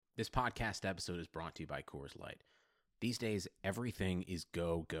This podcast episode is brought to you by Coors Light. These days, everything is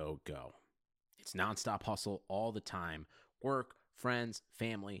go, go, go. It's nonstop hustle all the time. Work, friends,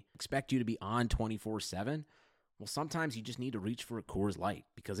 family expect you to be on 24/7. Well, sometimes you just need to reach for a Coors Light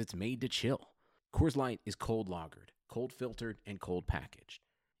because it's made to chill. Coors Light is cold lagered, cold filtered, and cold packaged.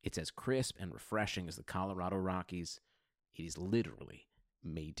 It's as crisp and refreshing as the Colorado Rockies. It is literally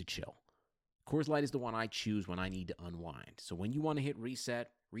made to chill. Coors Light is the one I choose when I need to unwind. So when you want to hit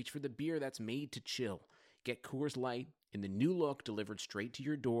reset, reach for the beer that's made to chill. Get Coors Light in the new look delivered straight to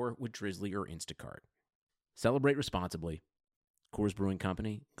your door with Drizzly or Instacart. Celebrate responsibly. Coors Brewing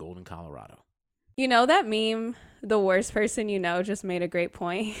Company, Golden, Colorado. You know that meme, the worst person you know just made a great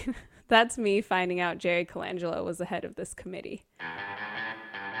point? That's me finding out Jerry Colangelo was the head of this committee.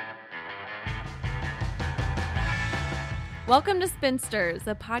 Welcome to Spinsters,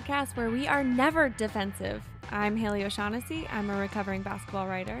 a podcast where we are never defensive. I'm Haley O'Shaughnessy. I'm a recovering basketball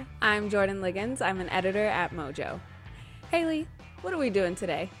writer. I'm Jordan Liggins. I'm an editor at Mojo. Haley, what are we doing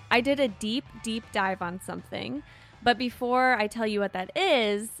today? I did a deep dive on something. But before I tell you what that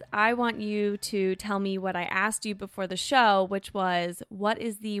is, I want you to tell me what I asked you before the show, which was, what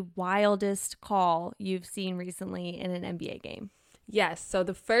is the wildest call you've seen recently in an NBA game? Yes. So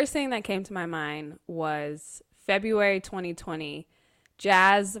the first thing that came to my mind was February 2020,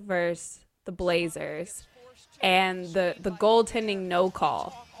 Jazz versus the Blazers, and the goaltending no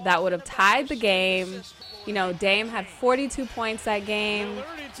call that would have tied the game. You know, Dame had 42 points that game.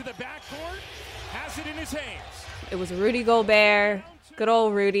 Into the backcourt, has it in his hands. It was Rudy Gobert, good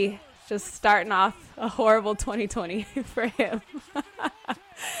old Rudy, just starting off a horrible 2020 for him.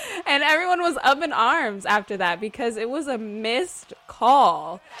 And everyone was up in arms after that because it was a missed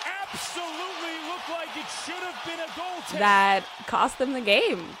call. Absolutely looked like it should have been a goal that cost them the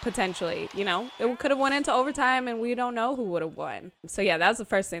game, potentially. You know, it could have went into overtime and we don't know who would have won. So yeah, that's the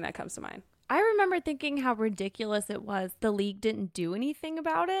first thing that comes to mind. I remember thinking how ridiculous it was the league didn't do anything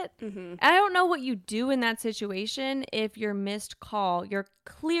about it. Mm-hmm. I don't know what you do in that situation if your missed call, your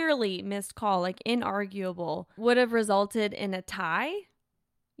clearly missed call, like inarguable, would have resulted in a tie.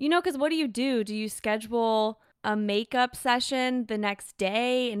 You know, because what do? Do you schedule a makeup session the next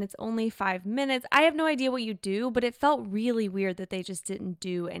day and it's only 5 minutes? I have no idea what you do, but it felt really weird that they just didn't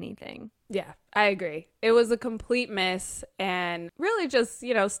do anything. Yeah, I agree. It was a complete miss and really just,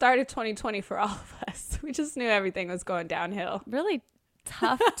 you know, started 2020 for all of us. We just knew everything was going downhill. Really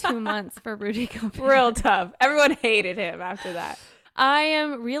tough 2 months for Rudy Gobert. Real tough. Everyone hated him after that. I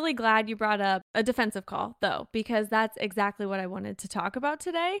am really glad you brought up a defensive call, though, because that's exactly what I wanted to talk about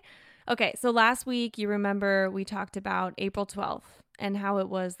today. Okay, so last week, you remember we talked about April 12th and how it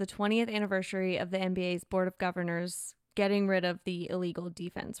was the 20th anniversary of the NBA's Board of Governors getting rid of the illegal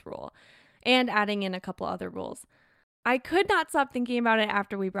defense rule and adding in a couple other rules. I could not stop thinking about it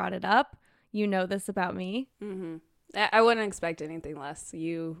after we brought it up. You know this about me. Mm-hmm. I wouldn't expect anything less.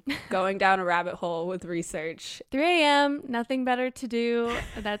 You going down a rabbit hole with research. 3 a.m., nothing better to do.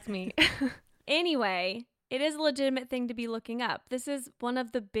 That's me. Anyway, it is a legitimate thing to be looking up. This is one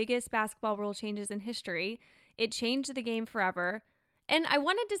of the biggest basketball rule changes in history. It changed the game forever. And I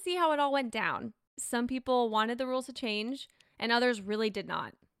wanted to see how it all went down. Some people wanted the rules to change, and others really did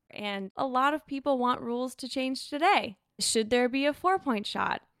not. And a lot of people want rules to change today. Should there be a 4-point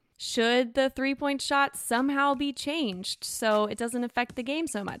shot? Should the 3-point shot somehow be changed so it doesn't affect the game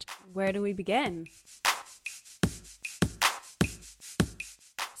so much? Where do we begin?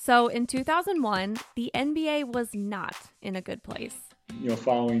 So in 2001, the NBA was not in a good place.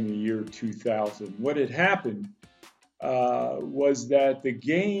 Following the year 2000, what had happened was that the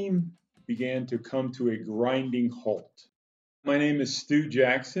game began to come to a grinding halt. My name is Stu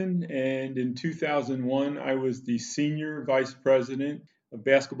Jackson, and in 2001, I was the Senior Vice President of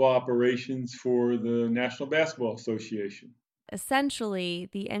Basketball Operations for the National Basketball Association. Essentially,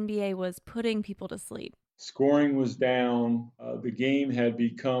 the NBA was putting people to sleep. Scoring was down. The game had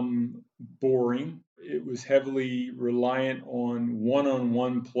become boring. It was heavily reliant on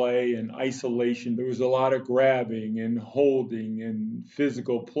one-on-one play and isolation. There was a lot of grabbing and holding and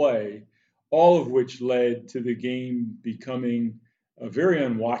physical play, all of which led to the game becoming very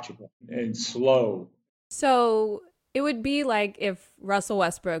unwatchable and slow. So it would be like if Russell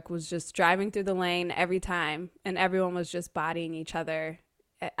Westbrook was just driving through the lane every time and everyone was just bodying each other.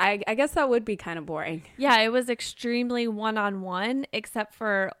 I guess that would be kind of boring. Yeah, it was extremely one-on-one, except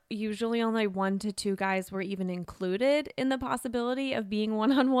for usually only 1 to 2 guys were even included in the possibility of being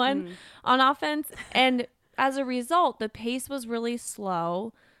one-on-one on offense. And as a result, the pace was really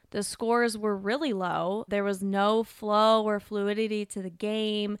slow. The scores were really low. There was no flow or fluidity to the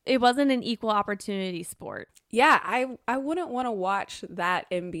game. It wasn't an equal opportunity sport. Yeah, I wouldn't want to watch that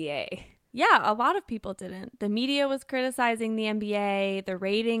NBA. Yeah, a lot of people didn't. The media was criticizing the NBA. The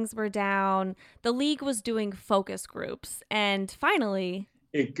ratings were down. The league was doing focus groups. And finally,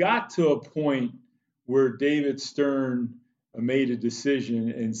 it got to a point where David Stern made a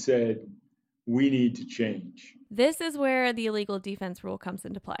decision and said, we need to change. This is where the illegal defense rule comes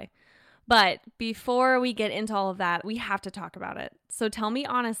into play. But before we get into all of that, we have to talk about it. So tell me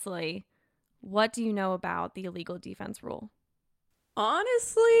honestly, what do you know about the illegal defense rule?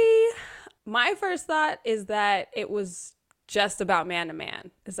 Honestly, my first thought is that it was just about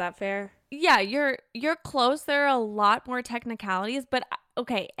man-to-man. Is that fair? Yeah, you're close. There are a lot more technicalities, but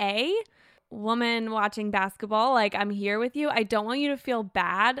okay, woman watching basketball, like, I'm here with you. I don't want you to feel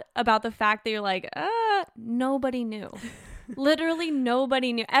bad about the fact that you're like, nobody knew. Literally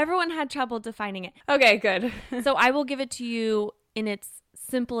nobody knew. Everyone had trouble defining it. Okay, good. So I will give it to you in its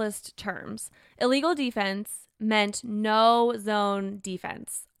simplest terms. Illegal defense meant no zone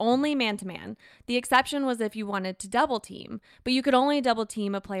defense, only man-to-man. The exception was if you wanted to double team, but you could only double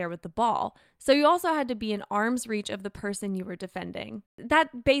team a player with the ball. So you also had to be in arm's reach of the person you were defending.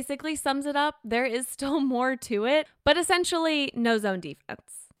 That basically sums it up. There is still more to it, but essentially no zone defense.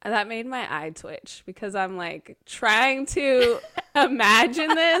 That made my eye twitch because I'm like trying to imagine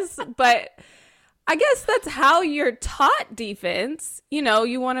this, but I guess that's how you're taught defense. You know,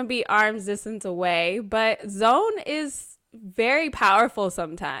 you want to be arm's distance away, but zone is very powerful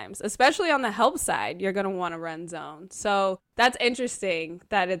sometimes, especially on the help side. You're going to want to run zone. So that's interesting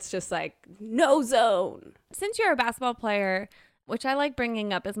that it's just like no zone. Since you're a basketball player, which I like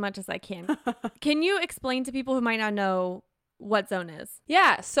bringing up as much as I can you explain to people who might not know what zone is?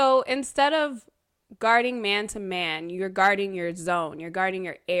 Yeah. So instead of guarding man to man, you're guarding your zone, you're guarding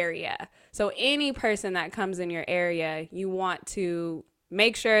your area. So any person that comes in your area, you want to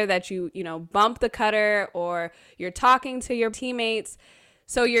make sure that you bump the cutter or you're talking to your teammates.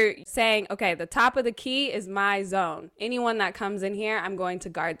 So you're saying, okay, the top of the key is my zone. Anyone that comes in here, I'm going to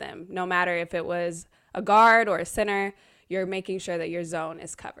guard them. No matter if it was a guard or a center, you're making sure that your zone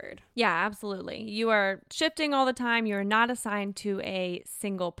is covered. Yeah, absolutely. You are shifting all the time. You're not assigned to a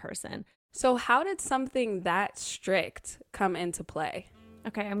single person. So how did something that strict come into play?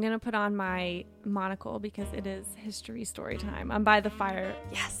 Okay, I'm going to put on my monocle because it is history story time. I'm by the fire.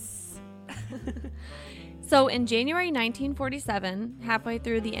 Yes. So in January 1947, halfway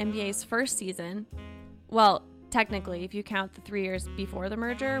through the NBA's first season, well, technically, if you count the 3 years before the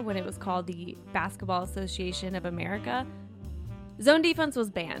merger, when it was called the Basketball Association of America, zone defense was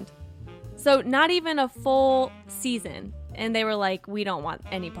banned. So not even a full season. And they were like, we don't want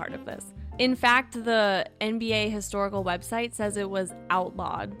any part of this. In fact, the NBA historical website says it was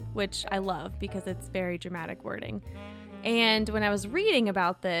outlawed, which I love because it's very dramatic wording. And when I was reading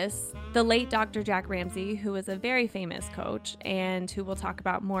about this, the late Dr. Jack Ramsay, who was a very famous coach and who we'll talk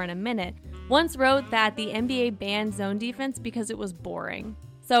about more in a minute, once wrote that the NBA banned zone defense because it was boring.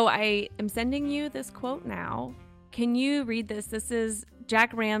 So I am sending you this quote now. Can you read this? This is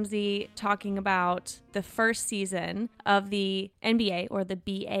Jack Ramsay talking about the first season of the NBA, or the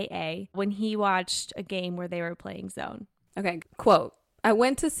BAA, when he watched a game where they were playing zone. Okay, quote, I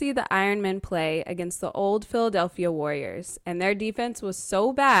went to see the Ironmen play against the old Philadelphia Warriors, and their defense was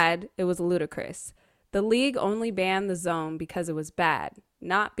so bad, it was ludicrous. The league only banned the zone because it was bad,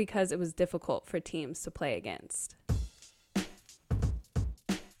 not because it was difficult for teams to play against.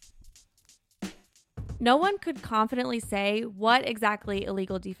 No one could confidently say what exactly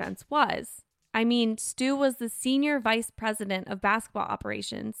illegal defense was. I mean, Stu was the senior vice president of basketball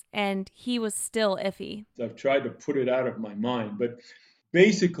operations, and he was still iffy. I've tried to put it out of my mind, but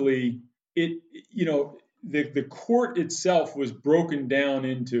basically, the court itself was broken down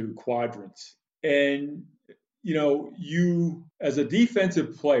into quadrants. And, you, as a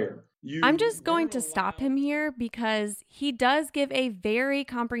defensive player, I'm just going to stop him here because he does give a very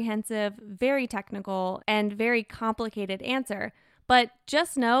comprehensive, very technical, and very complicated answer. But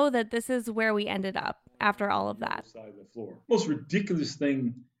just know that this is where we ended up after all of that. Side of the floor. Most ridiculous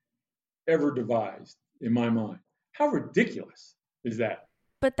thing ever devised in my mind. How ridiculous is that?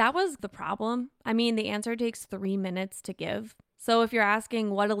 But that was the problem. I mean, the answer takes 3 minutes to give. So if you're asking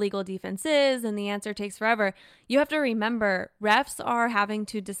what illegal defense is and the answer takes forever, you have to remember refs are having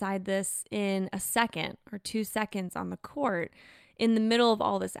to decide this in a second or 2 seconds on the court in the middle of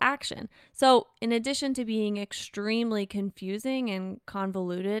all this action. So in addition to being extremely confusing and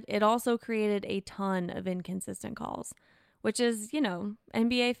convoluted, it also created a ton of inconsistent calls, which is,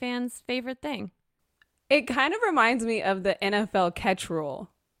 NBA fans' favorite thing. It kind of reminds me of the NFL catch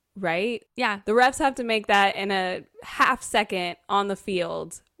rule. right? Yeah. The refs have to make that in a half second on the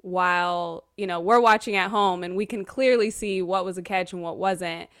field while, we're watching at home and we can clearly see what was a catch and what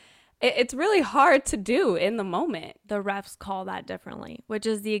wasn't. It's really hard to do in the moment. The refs call that differently, which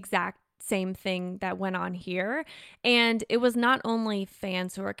is the exact same thing that went on here. And it was not only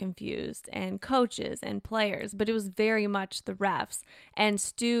fans who were confused and coaches and players, but it was very much the refs. And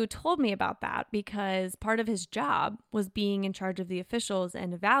Stu told me about that because part of his job was being in charge of the officials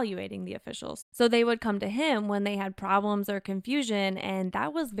and evaluating the officials. So they would come to him when they had problems or confusion, and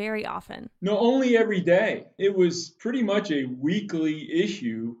that was very often. No, only every day. It was pretty much a weekly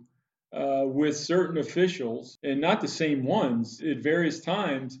issue with certain officials, and not the same ones at various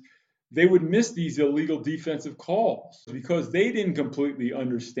times. They would miss these illegal defensive calls because they didn't completely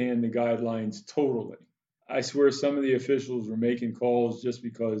understand the guidelines totally. I swear some of the officials were making calls just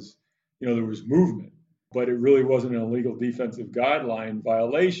because, there was movement, but it really wasn't an illegal defensive guideline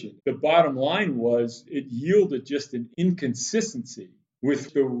violation. The bottom line was it yielded just an inconsistency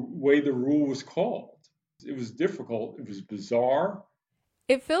with the way the rule was called. It was difficult. It was bizarre.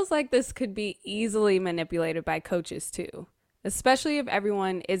 It feels like this could be easily manipulated by coaches too. Especially if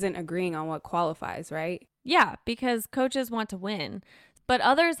everyone isn't agreeing on what qualifies, right? Yeah, because coaches want to win. But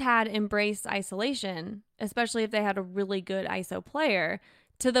others had embraced isolation, especially if they had a really good ISO player,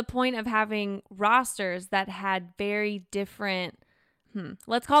 to the point of having rosters that had very different,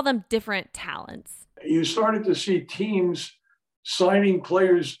 let's call them different talents. You started to see teams signing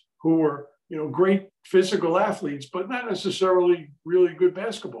players who were, great physical athletes, but not necessarily really good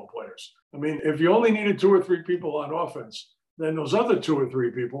basketball players. I mean, if you only needed 2 or 3 people on offense, then those other 2 or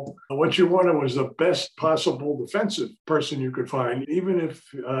 3 people, what you wanted was the best possible defensive person you could find, even if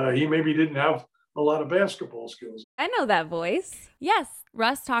he maybe didn't have a lot of basketball skills. I know that voice. Yes,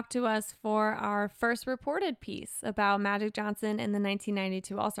 Russ talked to us for our first reported piece about Magic Johnson in the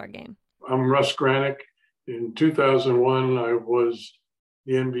 1992 All-Star Game. I'm Russ Granick. In 2001, I was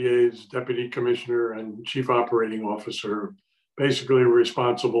the NBA's deputy commissioner and chief operating officer, basically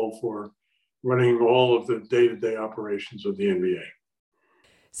responsible for running all of the day-to-day operations of the NBA.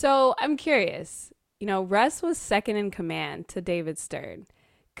 So I'm curious, Russ was second in command to David Stern.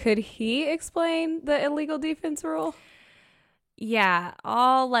 Could he explain the illegal defense rule? Yeah,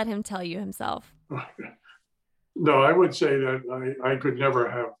 I'll let him tell you himself. No, I would say that I could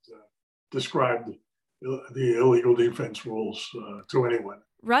never have described the illegal defense rules to anyone.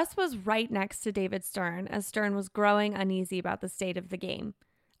 Russ was right next to David Stern as Stern was growing uneasy about the state of the game.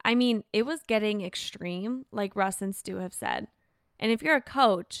 I mean, it was getting extreme, like Russ and Stu have said. And if you're a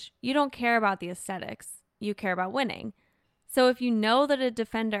coach, you don't care about the aesthetics. You care about winning. So if you know that a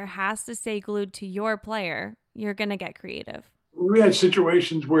defender has to stay glued to your player, you're going to get creative. We had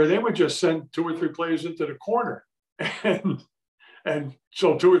situations where they would just send 2 or 3 players into the corner. And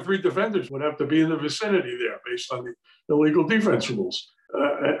so 2 or 3 defenders would have to be in the vicinity there based on the illegal defense rules.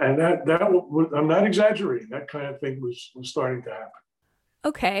 And that I'm not exaggerating. That kind of thing was starting to happen.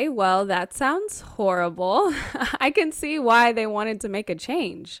 Okay, well, that sounds horrible. I can see why they wanted to make a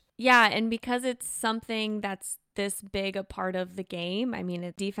change. Yeah, and because it's something that's this big a part of the game, I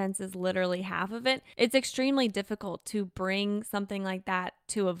mean, defense is literally half of it, it's extremely difficult to bring something like that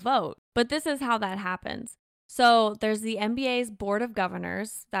to a vote. But this is how that happens. So there's the NBA's Board of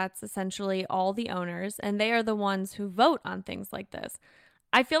Governors, that's essentially all the owners, and they are the ones who vote on things like this.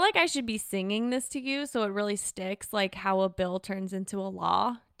 I feel like I should be singing this to you so it really sticks, like how a bill turns into a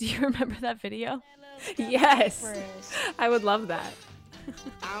law. Do you remember that video? Yes, I would love that.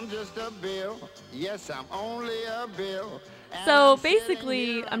 I'm just a bill. Yes, I'm only a bill. So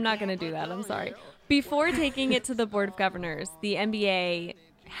basically, I'm not going to do that. I'm sorry. Before taking it to the Board of Governors, the NBA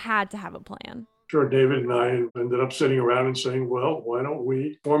had to have a plan. Sure, David and I ended up sitting around and saying, well, why don't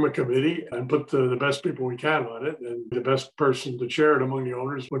we form a committee and put the best people we can on it? And the best person to chair it among the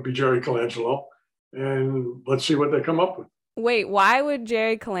owners would be Jerry Colangelo. And let's see what they come up with. Wait, why would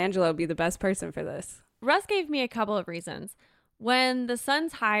Jerry Colangelo be the best person for this? Russ gave me a couple of reasons. When the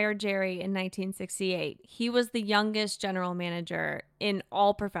Suns hired Jerry in 1968, he was the youngest general manager in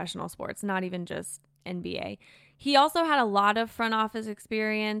all professional sports, not even just NBA. He also had a lot of front office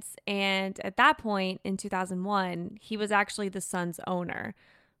experience, and at that point in 2001, he was actually the Suns' owner.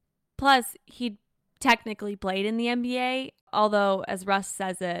 Plus, he technically played in the NBA, although, as Russ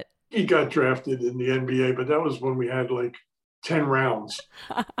says it, he got drafted in the NBA, but that was when we had like 10 rounds.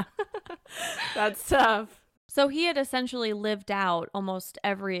 That's tough. So he had essentially lived out almost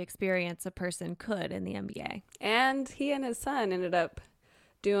every experience a person could in the NBA. And he and his son ended up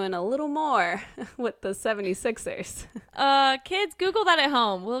doing a little more with the 76ers. Kids, Google that at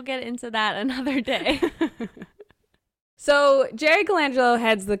home. We'll get into that another day. So Jerry Colangelo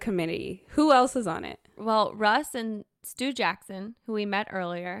heads the committee. Who else is on it? Well, Russ and Stu Jackson, who we met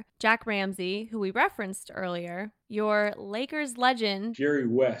earlier, Jack Ramsey, who we referenced earlier, your Lakers legend, Jerry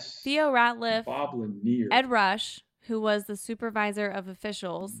West, Theo Ratliff, Bob Lanier, Ed Rush, who was the supervisor of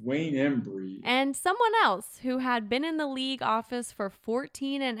officials, Wayne Embry, and someone else who had been in the league office for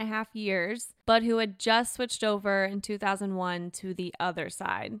 14 and a half years, but who had just switched over in 2001 to the other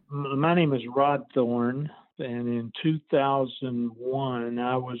side. My name is Rod Thorne. And in 2001,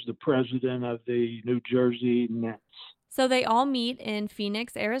 I was the president of the New Jersey Nets. So they all meet in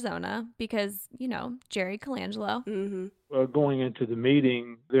Phoenix, Arizona, because, Jerry Colangelo. Mm-hmm. Going into the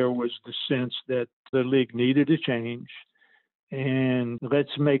meeting, there was the sense that the league needed a change. And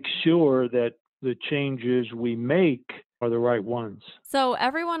let's make sure that the changes we make are the right ones. So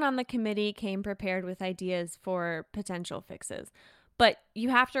everyone on the committee came prepared with ideas for potential fixes. But you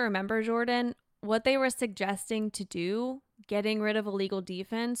have to remember, Jordan, what they were suggesting to do, getting rid of illegal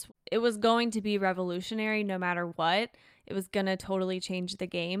defense, it was going to be revolutionary no matter what. It was going to totally change the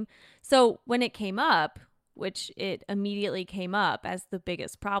game. So when it came up, which it immediately came up as the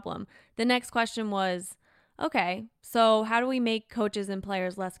biggest problem, the next question was, okay, so how do we make coaches and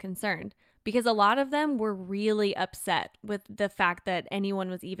players less concerned? Because a lot of them were really upset with the fact that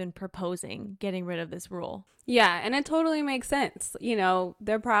anyone was even proposing getting rid of this rule. Yeah, and it totally makes sense.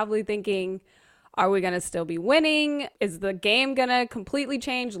 They're probably thinking, are we going to still be winning? Is the game going to completely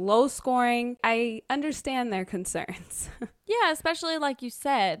change? Low scoring? I understand their concerns. Yeah, especially like you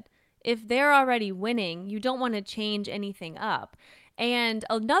said, if they're already winning, you don't want to change anything up. And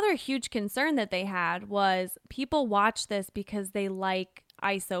another huge concern that they had was people watch this because they like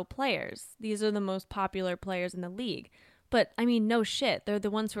ISO players. These are the most popular players in the league. But, no shit. They're the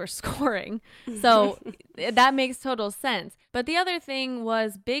ones who are scoring. So that makes total sense. But the other thing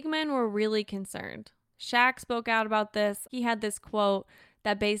was big men were really concerned. Shaq spoke out about this. He had this quote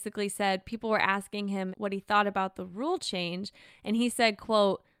that basically said people were asking him what he thought about the rule change. And he said,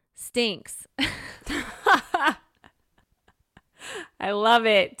 quote, stinks. I love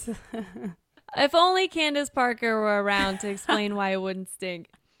it. If only Candace Parker were around to explain why it wouldn't stink.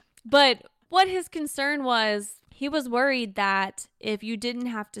 But what his concern was, he was worried that if you didn't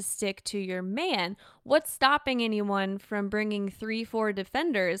have to stick to your man, what's stopping anyone from bringing 3-4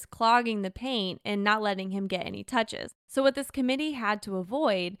 defenders, clogging the paint, and not letting him get any touches? So what this committee had to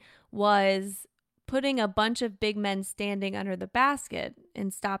avoid was putting a bunch of big men standing under the basket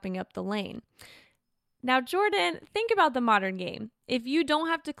and stopping up the lane. Now, Jordan, think about the modern game. If you don't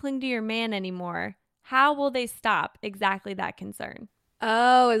have to cling to your man anymore, how will they stop exactly that concern?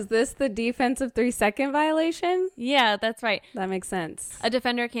 Oh, is this the defensive 3-second violation? Yeah, that's right. That makes sense. A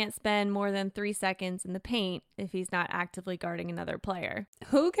defender can't spend more than 3 seconds in the paint if he's not actively guarding another player.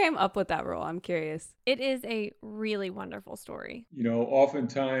 Who came up with that rule? I'm curious. It is a really wonderful story.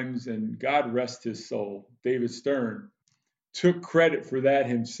 Oftentimes, and God rest his soul, David Stern took credit for that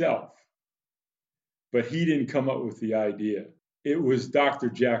himself, but he didn't come up with the idea. It was Dr.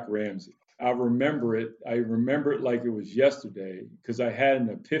 Jack Ramsey. I remember it like it was yesterday because I had an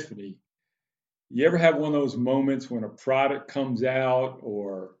epiphany. You ever have one of those moments when a product comes out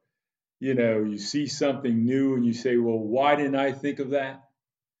or, you see something new and you say, well, why didn't I think of that?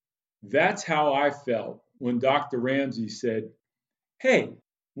 That's how I felt when Dr. Ramsey said, hey,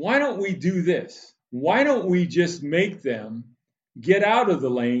 why don't we do this? Why don't we just make them get out of the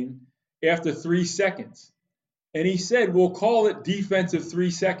lane after 3 seconds? And he said, we'll call it defensive 3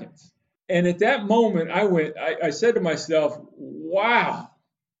 seconds. And at that moment, I said to myself, wow,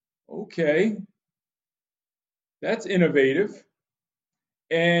 okay, that's innovative.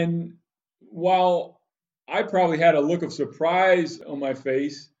 And while I probably had a look of surprise on my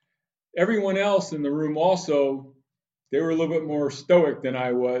face, everyone else in the room also, they were a little bit more stoic than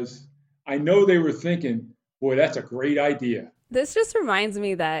I was. I know they were thinking, boy, that's a great idea. This just reminds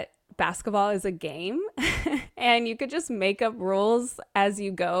me that basketball is a game and you could just make up rules as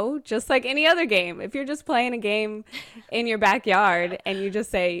you go, just like any other game. If you're just playing a game in your backyard and you just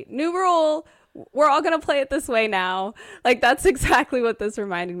say, new rule, we're all going to play it this way now. Like, that's exactly what this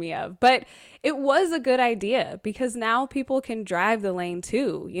reminded me of. But it was a good idea because now people can drive the lane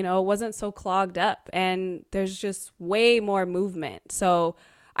too. It wasn't so clogged up and there's just way more movement. So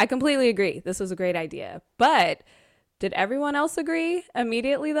I completely agree. This was a great idea. But did everyone else agree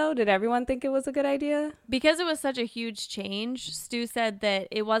immediately, though? Did everyone think it was a good idea? Because it was such a huge change, Stu said that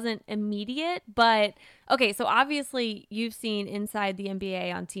it wasn't immediate. But, okay, so obviously you've seen Inside the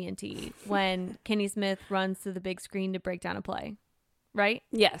NBA on TNT when Kenny Smith runs to the big screen to break down a play, right?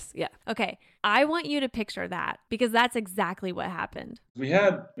 Yes, yeah. Okay, I want you to picture that because that's exactly what happened. We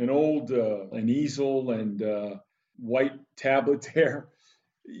had an old an easel and white tablet there,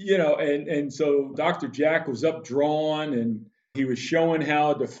 and so Dr. Jack was up drawn, and he was showing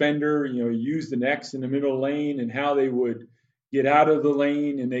how a defender, used an X in the middle lane and how they would get out of the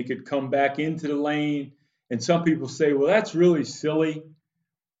lane and they could come back into the lane. And some people say, well, that's really silly.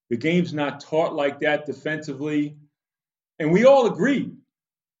 The game's not taught like that defensively. And we all agreed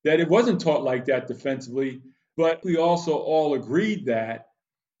that it wasn't taught like that defensively, but we also all agreed that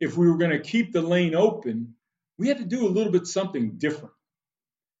if we were going to keep the lane open, we had to do a little bit something different.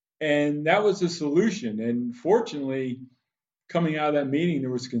 And that was the solution. And fortunately, coming out of that meeting, there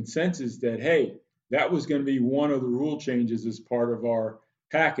was consensus that, hey, that was going to be one of the rule changes as part of our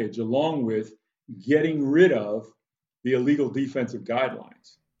package, along with getting rid of the illegal defensive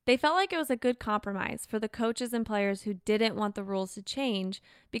guidelines. They felt like it was a good compromise for the coaches and players who didn't want the rules to change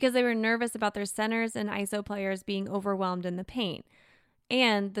because they were nervous about their centers and ISO players being overwhelmed in the paint.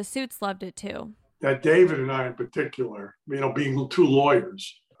 And the suits loved it too. That David and I in particular, being two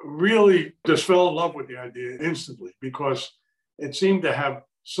lawyers, really just fell in love with the idea instantly because it seemed to have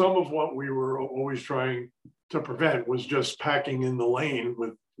some of what we were always trying to prevent was just packing in the lane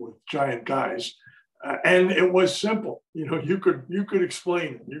with giant guys. And it was simple. You could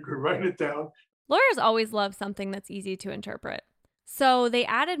explain it. You could write it down. Lawyers always love something that's easy to interpret. So they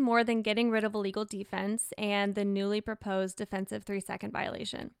added more than getting rid of illegal defense and the newly proposed defensive 3-second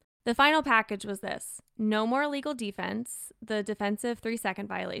violation. The final package was this: no more illegal defense, the defensive 3-second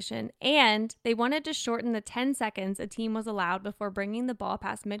violation, and they wanted to shorten the 10 seconds a team was allowed before bringing the ball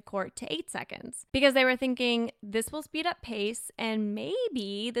past midcourt to 8 seconds because they were thinking this will speed up pace and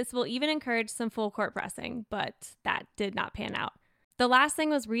maybe this will even encourage some full court pressing, but that did not pan out. The last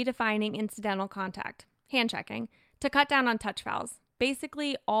thing was redefining incidental contact, hand checking, to cut down on touch fouls,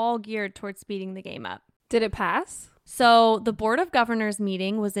 basically all geared towards speeding the game up. Did it pass? So the Board of Governors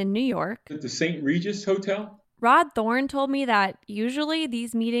meeting was in New York. At the St. Regis Hotel? Rod Thorne told me that usually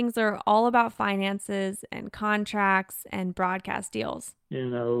these meetings are all about finances and contracts and broadcast deals.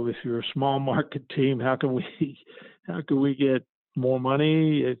 If you're a small market team, how can we get more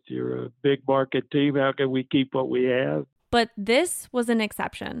money? If you're a big market team, how can we keep what we have? But this was an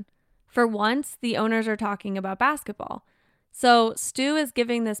exception. For once, the owners are talking about basketball. So Stu is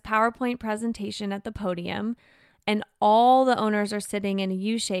giving this PowerPoint presentation at the podium, and all the owners are sitting in a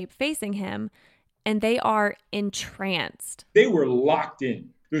U shape facing him, and they are entranced. They were locked in.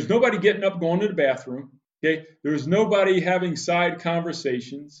 There's nobody getting up, going to the bathroom. Okay, there's nobody having side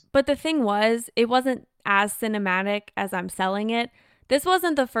conversations. But the thing was, it wasn't as cinematic as I'm selling it. This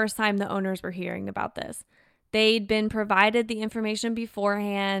wasn't the first time the owners were hearing about this. They'd been provided the information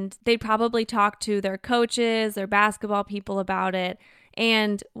beforehand. They'd probably talked to their coaches or basketball people about it.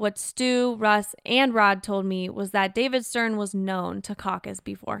 And what Stu, Russ, and Rod told me was that David Stern was known to caucus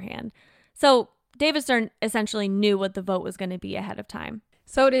beforehand. So David Stern essentially knew what the vote was going to be ahead of time.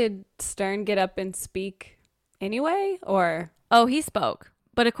 So did Stern get up and speak anyway, or? Oh, he spoke.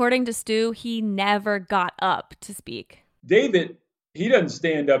 But according to Stu, he never got up to speak. David, he doesn't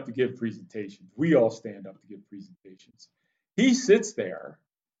stand up to give presentations. We all stand up to give presentations. He sits there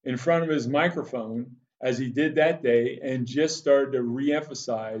in front of his microphone, as he did that day, and just started to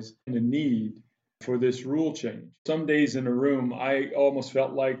reemphasize the need for this rule change. Some days in the room, I almost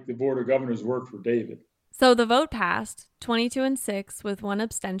felt like the Board of Governors worked for David. So the vote passed 22-6 with one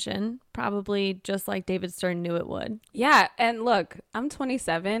abstention, probably just like David Stern knew it would. Yeah, and look, I'm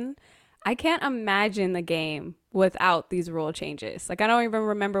 27. I can't imagine the game without these rule changes. Like, I don't even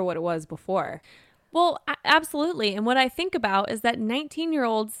remember what it was before. Well, absolutely. And what I think about is that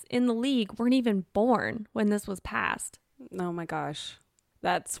 19-year-olds in the league weren't even born when this was passed. Oh my gosh.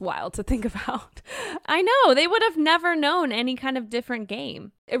 That's wild to think about. I know. They would have never known any kind of different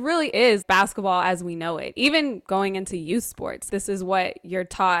game. It really is basketball as we know it. Even going into youth sports, this is what you're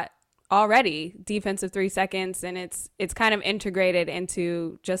taught already, defensive 3 seconds, and it's kind of integrated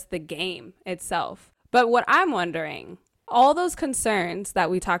into just the game itself. But what I'm wondering, all those concerns that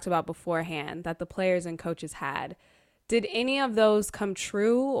we talked about beforehand that the players and coaches had, did any of those come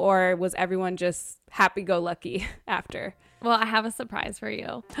true, or was everyone just happy-go-lucky after? Well, I have a surprise for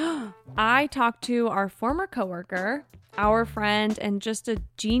you. I talked to our former coworker, our friend, and just a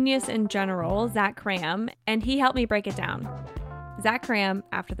genius in general, Zach Cram, and he helped me break it down. Zach Cram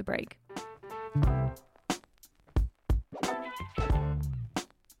after the break.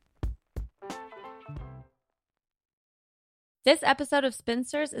 This episode of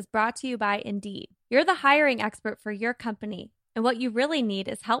Spinsters is brought to you by Indeed. You're the hiring expert for your company, and what you really need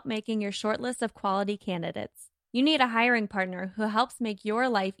is help making your shortlist of quality candidates. You need a hiring partner who helps make your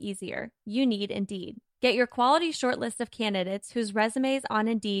life easier. You need Indeed. Get your quality shortlist of candidates whose resumes on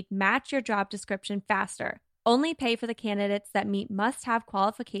Indeed match your job description faster. Only pay for the candidates that meet must-have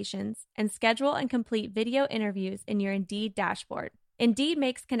qualifications and schedule and complete video interviews in your Indeed dashboard. Indeed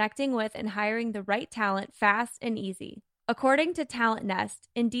makes connecting with and hiring the right talent fast and easy. According to Talent Nest,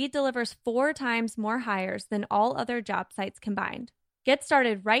 Indeed delivers 4 times more hires than all other job sites combined. Get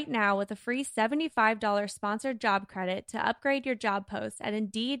started right now with a free $75 sponsored job credit to upgrade your job post at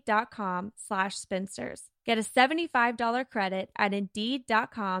Indeed.com/spinsters. Get a $75 credit at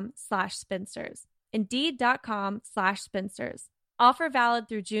Indeed.com/spinsters. Indeed.com/spinsters. Offer valid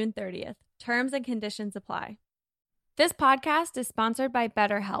through June 30th. Terms and conditions apply. This podcast is sponsored by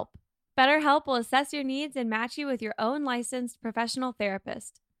BetterHelp. BetterHelp will assess your needs and match you with your own licensed professional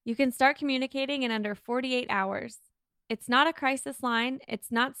therapist. You can start communicating in under 48 hours. It's not a crisis line.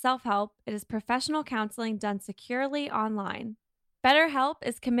 It's not self-help. It is professional counseling done securely online. BetterHelp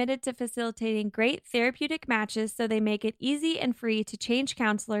is committed to facilitating great therapeutic matches so they make it easy and free to change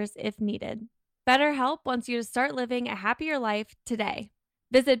counselors if needed. BetterHelp wants you to start living a happier life today.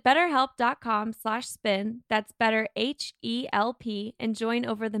 Visit betterhelp.com/spin, that's better HELP, and join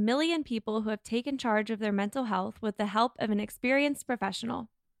over the million people who have taken charge of their mental health with the help of an experienced professional.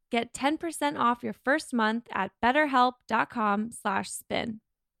 Get 10% off your first month at betterhelp.com/spin.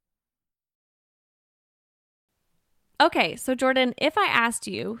 Okay, so Jordan, if I asked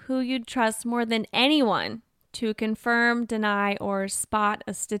you who you'd trust more than anyone to confirm, deny, or spot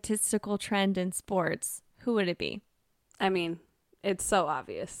a statistical trend in sports, who would it be? I mean, it's so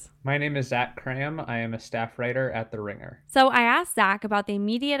obvious. My name is Zach Cram. I am a staff writer at The Ringer. So I asked Zach about the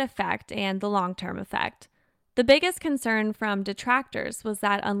immediate effect and the long-term effect. The biggest concern from detractors was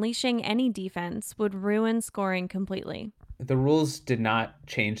that unleashing any defense would ruin scoring completely. The rules did not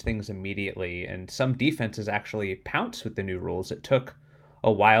change things immediately, and some defenses actually pounced with the new rules. It took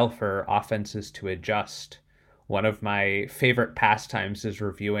a while for offenses to adjust. One of my favorite pastimes is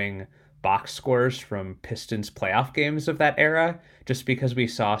reviewing box scores from Pistons playoff games of that era, just because we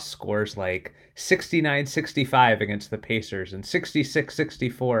saw scores like 69-65 against the Pacers and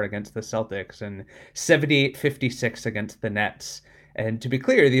 66-64 against the Celtics and 78-56 against the Nets. And to be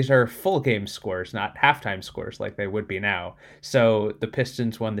clear, these are full game scores, not halftime scores like they would be now. So the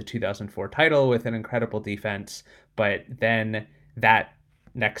Pistons won the 2004 title with an incredible defense, but then that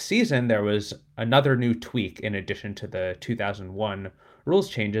next season, there was another new tweak in addition to the 2001 rules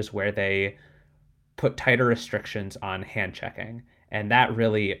changes where they put tighter restrictions on hand checking. And that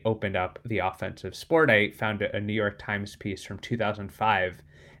really opened up the offensive sport. I found a New York Times piece from 2005.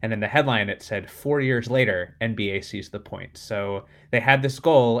 And in the headline, it said, 4 years later, NBA sees the point. So they had this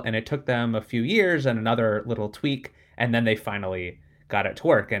goal, and it took them a few years and another little tweak, and then they finally got it to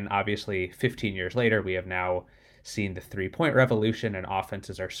work. And obviously, 15 years later, we have now seen the three-point revolution, and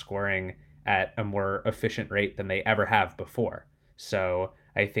offenses are scoring at a more efficient rate than they ever have before. So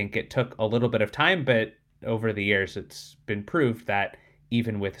I think it took a little bit of time, but over the years, it's been proved that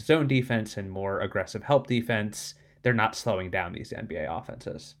even with zone defense and more aggressive help defense, they're not slowing down these NBA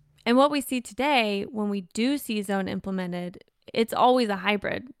offenses. And what we see today, when we do see zone implemented, it's always a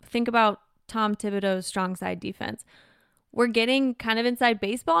hybrid. Think about Tom Thibodeau's strong side defense. We're getting kind of inside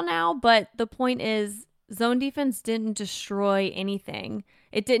baseball now, but the point is zone defense didn't destroy anything.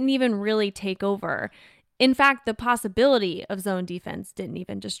 It didn't even really take over. In fact, the possibility of zone defense didn't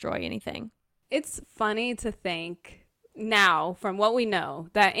even destroy anything. It's funny to think now, from what we know,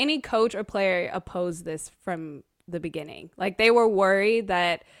 that any coach or player opposed this from the beginning. Like, they were worried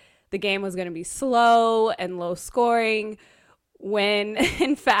that the game was going to be slow and low scoring, when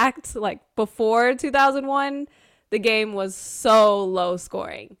in fact, like before 2001, the game was so low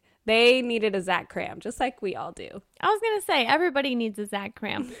scoring. They needed a Zach Cram, just like we all do. I was going to say, everybody needs a Zach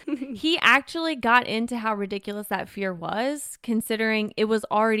Cram. He actually got into how ridiculous that fear was, considering it was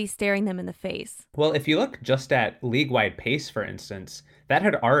already staring them in the face. Well, if you look just at league-wide pace, for instance, that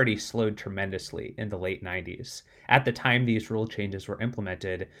had already slowed tremendously in the late 90s. At the time these rule changes were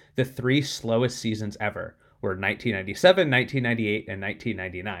implemented, the 3 slowest seasons ever were 1997, 1998, and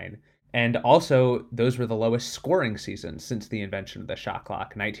 1999. And also, those were the lowest scoring seasons since the invention of the shot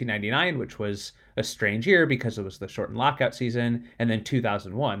clock. 1999, which was a strange year because it was the shortened lockout season, and then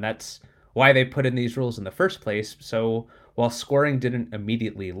 2001. That's why they put in these rules in the first place. So while scoring didn't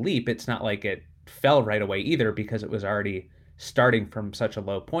immediately leap, it's not like it fell right away either, because it was already starting from such a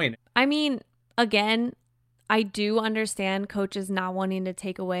low point. I mean, again, I do understand coaches not wanting to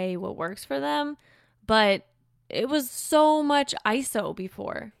take away what works for them, but it was so much ISO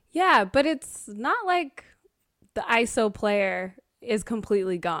before. Yeah, but it's not like the ISO player is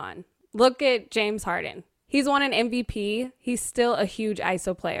completely gone. Look at James Harden. He's won an MVP. He's still a huge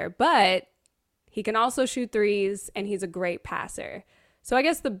ISO player, but he can also shoot threes, and he's a great passer. So I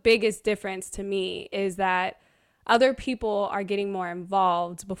guess the biggest difference to me is that other people are getting more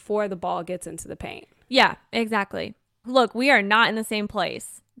involved before the ball gets into the paint. Yeah, exactly. Look, we are not in the same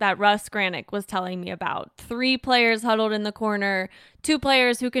place that Russ Granick was telling me about. 3 players huddled in the corner, 2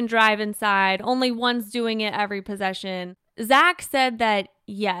 players who can drive inside, only one's doing it every possession. Zach said that,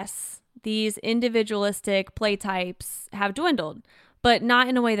 yes, these individualistic play types have dwindled, but not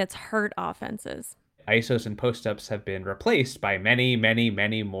in a way that's hurt offenses. ISOs and post-ups have been replaced by many, many,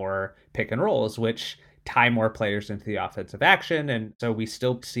 many more pick and rolls, which tie more players into the offensive action. And so we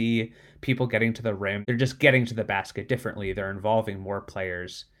still see people getting to the rim. They're just getting to the basket differently. They're involving more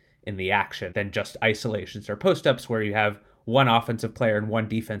players in the action than just isolations or post-ups where you have one offensive player and one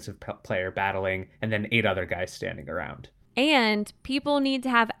defensive player battling and then 8 other guys standing around. And people need to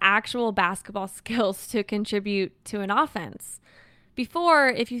have actual basketball skills to contribute to an offense. Before,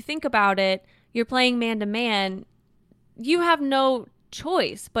 if you think about it, you're playing man-to-man, you have no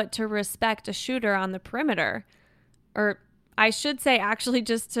choice but to respect a shooter on the perimeter. Or I should say actually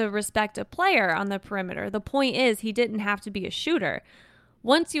just to respect a player on the perimeter. The point is he didn't have to be a shooter.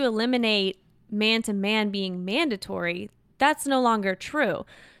 Once you eliminate man-to-man being mandatory, that's no longer true.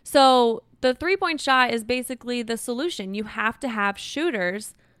 So the three-point shot is basically the solution. You have to have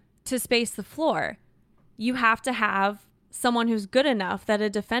shooters to space the floor. You have to have someone who's good enough that a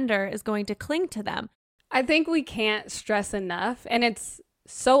defender is going to cling to them. I think we can't stress enough, and it's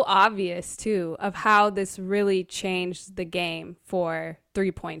so obvious too, of how this really changed the game for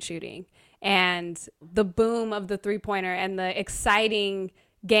three-point shooting and the boom of the three-pointer and the exciting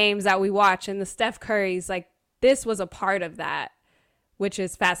games that we watch and the Steph Currys. Like, this was a part of that, which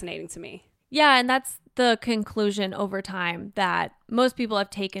is fascinating to me. Yeah, and that's the conclusion over time that most people have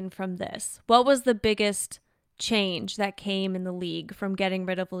taken from this. What was the biggest change that came in the league from getting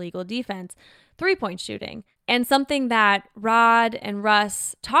rid of illegal defense? Three-point shooting. And something that Rod and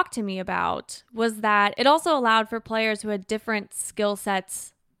Russ talked to me about was that it also allowed for players who had different skill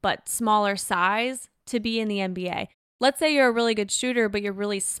sets but smaller size to be in the NBA. Let's say you're a really good shooter, but you're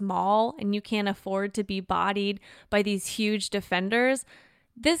really small and you can't afford to be bodied by these huge defenders.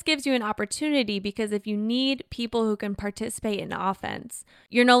 This gives you an opportunity because if you need people who can participate in offense,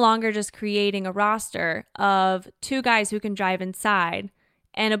 you're no longer just creating a roster of 2 guys who can drive inside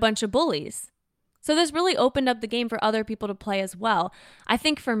and a bunch of bullies. So this really opened up the game for other people to play as well. I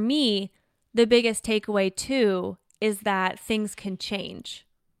think for me, the biggest takeaway too is that things can change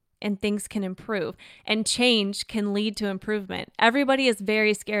and things can improve, and change can lead to improvement. Everybody is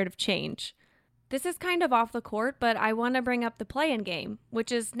very scared of change. This is kind of off the court, but I want to bring up the play-in game,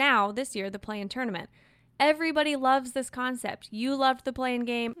 which is now, this year, the play-in tournament. Everybody loves this concept. You loved the play-in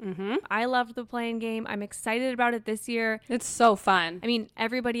game. Mm-hmm. I loved the play-in game. I'm excited about it this year. It's so fun. I mean,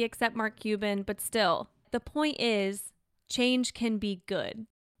 everybody except Mark Cuban, but still. The point is, change can be good.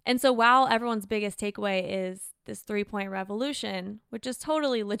 And so while everyone's biggest takeaway is this three-point revolution, which is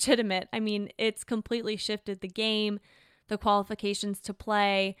totally legitimate, I mean, it's completely shifted the game, the qualifications to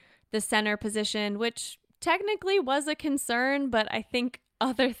play, the center position, which technically was a concern, but I think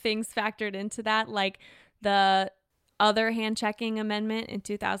other things factored into that, like the other hand checking amendment in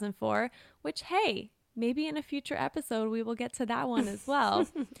 2004, which, hey, maybe in a future episode we will get to that one as well.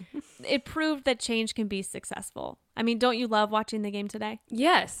 It proved that change can be successful. I mean, don't you love watching the game today?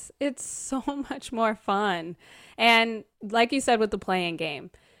 Yes, it's so much more fun. And like you said with the play-in game,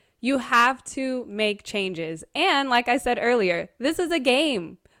 you have to make changes. And like I said earlier, this is a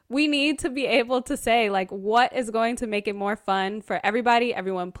game. We need to be able to say, like, what is going to make it more fun for everybody,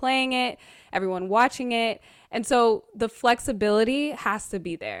 everyone playing it, everyone watching it. And so the flexibility has to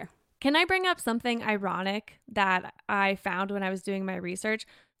be there. Can I bring up something ironic that I found when I was doing my research?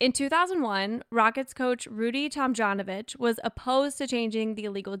 In 2001, Rockets coach Rudy Tomjanovich was opposed to changing the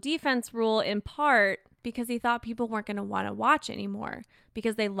illegal defense rule in part because he thought people weren't going to want to watch anymore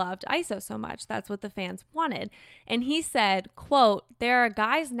because they loved ISO so much. That's what the fans wanted. And he said, quote, "There are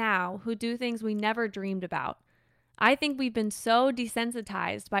guys now who do things we never dreamed about. I think we've been so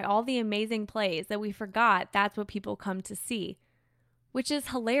desensitized by all the amazing plays that we forgot that's what people come to see." Which is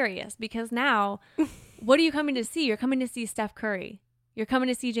hilarious because now, what are you coming to see? You're coming to see Steph Curry. You're coming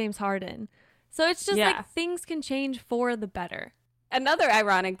to see James Harden. So it's just like things can change for the better. Another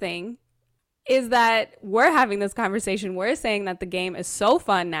ironic thing is that we're having this conversation. We're saying that the game is so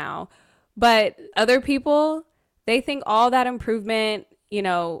fun now, but other people, they think all that improvement, you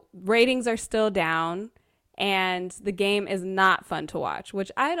know, ratings are still down and the game is not fun to watch,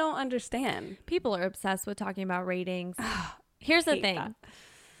 which I don't understand. People are obsessed with talking about ratings. Here's the thing. That.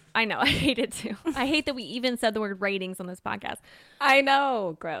 I know. I hate it too. I hate that we even said the word ratings on this podcast. I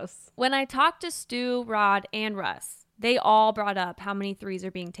know. Gross. When I talked to Stu, Rod, and Russ, they all brought up how many threes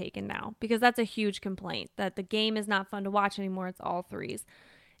are being taken now, because that's a huge complaint, that the game is not fun to watch anymore. It's all threes.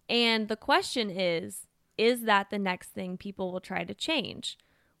 And the question is that the next thing people will try to change?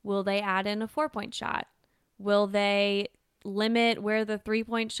 Will they add in a 4-point shot? Will they limit where the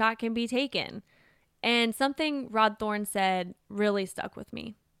 3-point shot can be taken? And something Rod Thorne said really stuck with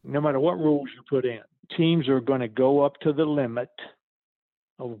me. No matter what rules you put in, teams are going to go up to the limit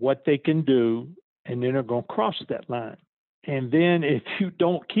of what they can do, and then they're going to cross that line. And then if you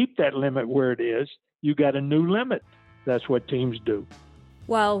don't keep that limit where it is, you got a new limit. That's what teams do.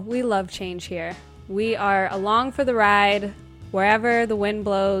 Well, we love change here. We are along for the ride. Wherever the wind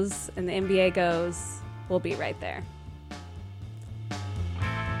blows and the NBA goes, we'll be right there.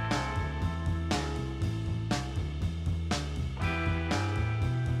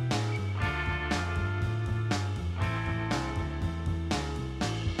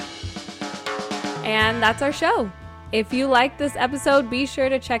 And that's our show. If you liked this episode, be sure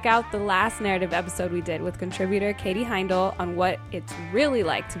to check out the last narrative episode we did with contributor Katie Heindel on what it's really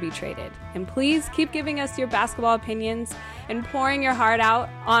like to be traded. And please keep giving us your basketball opinions and pouring your heart out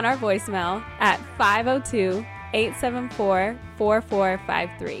on our voicemail at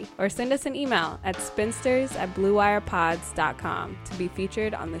 502-874-4453 or send us an email at spinsters@bluewirepods.com to be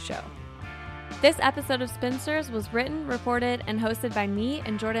featured on the show. This episode of Spinsters was written, reported, and hosted by me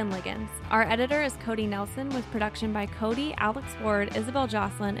and Jordan Liggins. Our editor is Cody Nelson, with production by Cody, Alex Ward, Isabel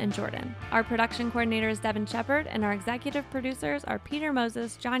Jocelyn, and Jordan. Our production coordinator is Devin Shepard, and our executive producers are Peter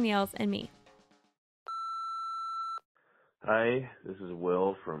Moses, John Yales, and me. Hi, this is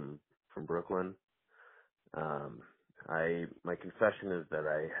Will from Brooklyn. My confession is that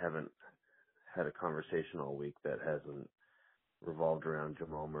I haven't had a conversation all week that hasn't revolved around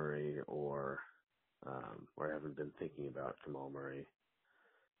Jamal Murray or I haven't been thinking about Jamal Murray,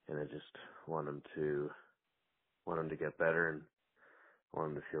 and I just want him to get better and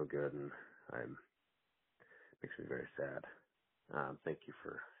want him to feel good, and it makes me very sad. Thank you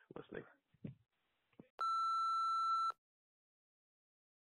for listening.